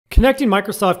Connecting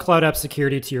Microsoft Cloud App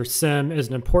Security to your SIEM is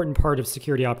an important part of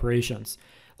security operations.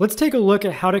 Let's take a look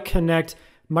at how to connect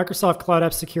Microsoft Cloud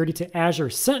App Security to Azure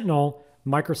Sentinel,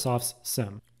 Microsoft's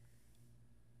SIEM.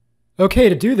 Okay,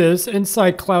 to do this,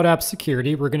 inside Cloud App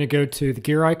Security, we're going to go to the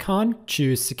gear icon,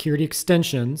 choose Security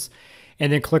Extensions,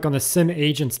 and then click on the SIEM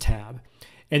Agents tab.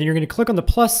 And then you're going to click on the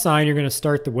plus sign, you're going to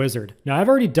start the wizard. Now, I've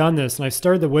already done this, and I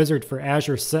started the wizard for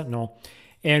Azure Sentinel.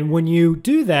 And when you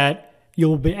do that,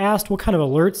 you'll be asked what kind of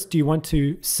alerts do you want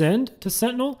to send to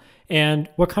Sentinel and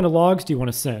what kind of logs do you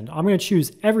want to send. I'm going to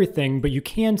choose everything, but you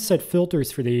can set filters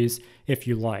for these if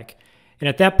you like. And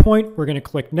at that point, we're going to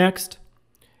click Next.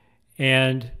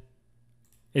 And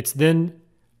it's then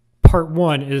part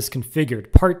 1 is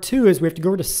configured. Part 2 is we have to go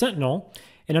over to Sentinel.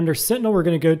 And under Sentinel, we're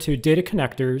going to go to Data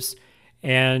Connectors.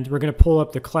 And we're going to pull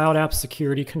up the Cloud App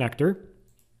Security connector.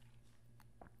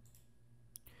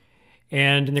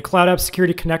 And in the Cloud App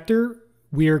Security connector,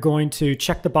 we are going to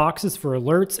check the boxes for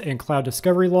alerts and cloud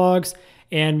discovery logs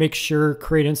and make sure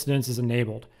create incidents is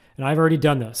enabled. And I've already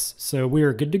done this. So we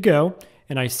are good to go.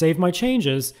 And I save my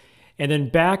changes. And then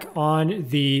back on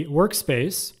the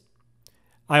workspace,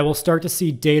 I will start to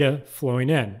see data flowing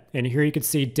in. And here you can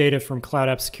see data from Cloud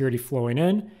App Security flowing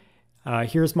in.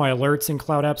 Here's my alerts in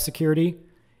Cloud App Security.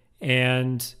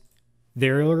 And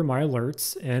there are my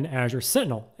alerts in Azure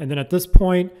Sentinel. And then at this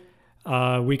point,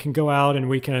 we can go out and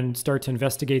we can start to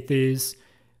investigate these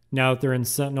now that they're in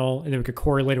Sentinel, and then we could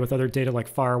correlate it with other data like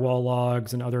firewall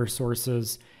logs and other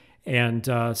sources and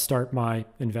start my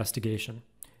investigation.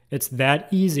 It's that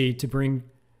easy to bring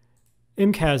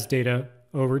MCAS data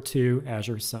over to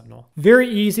Azure Sentinel. Very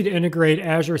easy to integrate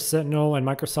Azure Sentinel and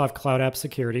Microsoft Cloud App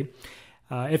Security.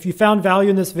 If you found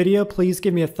value in this video, please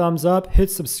give me a thumbs up,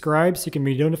 hit subscribe so you can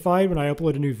be notified when I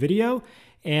upload a new video.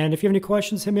 And if you have any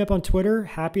questions, hit me up on Twitter.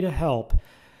 Happy to help.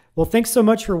 Well, thanks so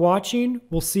much for watching.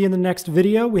 We'll see you in the next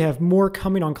video. We have more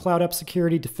coming on Cloud App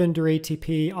Security, Defender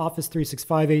ATP, Office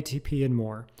 365 ATP, and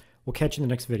more. We'll catch you in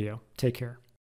the next video. Take care.